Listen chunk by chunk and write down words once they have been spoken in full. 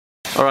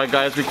Alright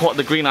guys, we caught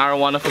the green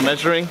arowana for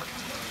measuring.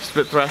 It's a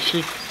bit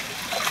thrashy.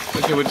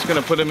 Okay, we're just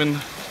gonna put him in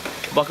the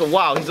bucket.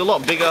 Wow, he's a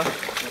lot bigger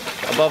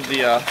above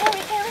the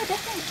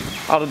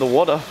out of the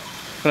water.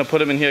 I'm gonna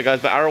put him in here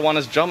guys, but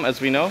arowanas jump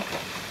as we know.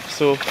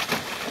 So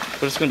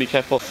we're just gonna be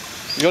careful.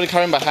 You gotta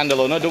carry him by hand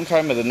alone. No, don't carry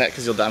him by the neck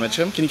because you'll damage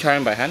him. Can you carry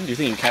him by hand? Do you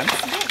think you can?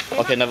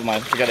 Okay, never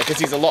mind. Forget it, because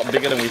he's a lot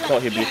bigger than we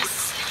thought he'd be.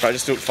 Right,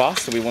 just do it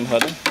fast so we won't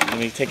hurt him. And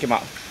we take him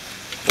out.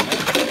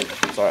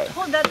 It's alright.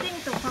 Hold that thing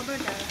to cover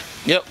the...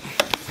 Yep.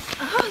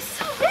 Oh, it's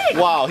so big!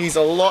 Wow, he's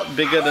a lot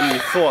bigger than we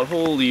thought.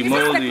 Holy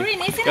moly. This is the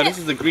green, isn't Yeah, it? this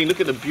is the green. Look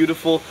at the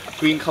beautiful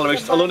green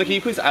coloration. Alona, can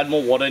you please add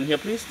more water in here,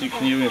 please?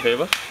 Can you do me a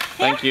favor?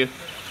 Thank you.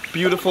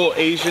 Beautiful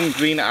Asian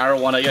green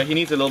arowana. Yeah, he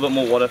needs a little bit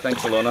more water.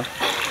 Thanks, Alona.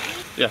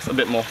 Yes, a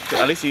bit more.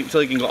 At least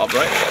until he can go up,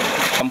 right?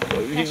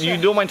 You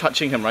don't mind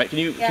touching him, right?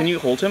 Can you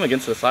hold him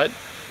against the side?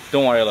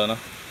 Don't worry, Alona.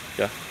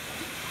 Yeah.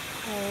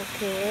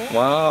 Okay.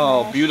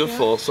 Wow,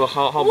 beautiful. So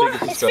how big is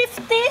this guy? It's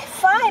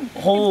 55.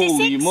 Holy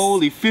 56.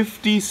 moly,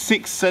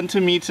 56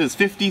 centimeters.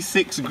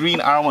 56 green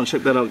arowana.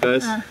 Check that out,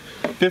 guys.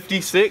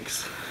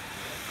 56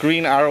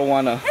 green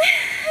arowana.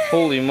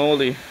 Holy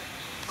moly.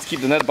 Let's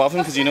keep the net above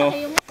him because you know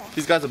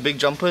these guys are big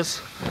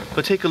jumpers.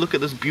 But take a look at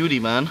this beauty,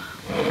 man.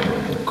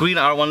 Green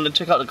arowana.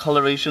 Check out the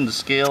coloration, the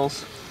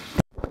scales.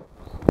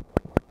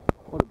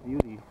 What a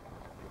beauty.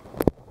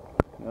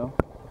 You know?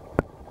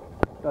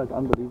 This guy's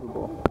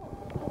unbelievable.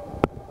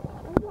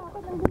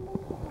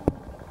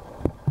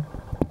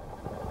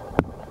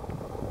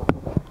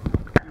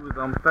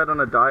 Fed on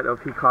a diet of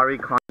hikari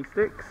carne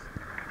sticks.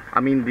 I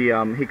mean the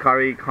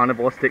hikari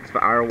carnivore sticks for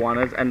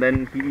arowanas, and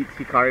then he eats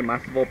hikari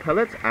massive ball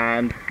pellets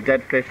and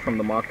dead fish from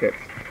the markets.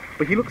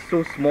 But he looks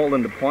so small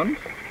in the pond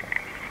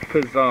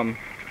because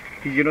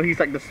you know, he's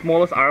like the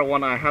smallest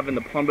arowana I have in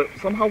the pond, but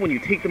somehow when you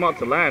take them out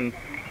to land,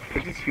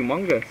 they're just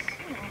humongous.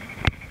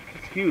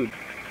 It's huge.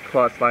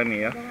 Quite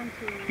slimy, yeah?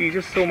 He's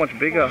just so much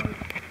bigger.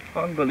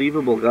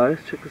 Unbelievable, guys.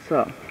 Check this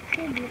out.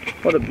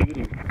 What a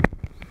beauty.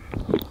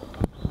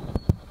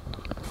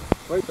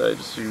 Right there,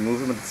 just remove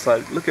him to the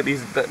side. Look at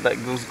these, like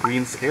those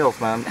green scales,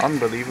 man.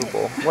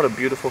 Unbelievable. What a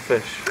beautiful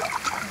fish.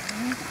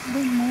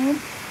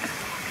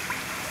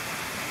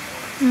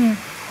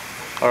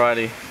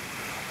 Alrighty.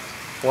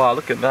 Wow,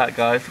 look at that,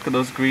 guys. Look at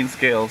those green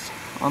scales.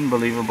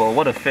 Unbelievable.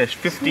 What a fish.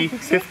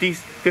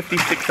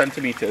 56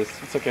 centimeters.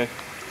 It's okay.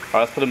 Alright,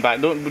 let's put him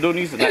back. Don't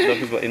use the net though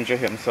because we'll injure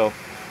him, so.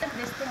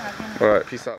 Alright, peace out.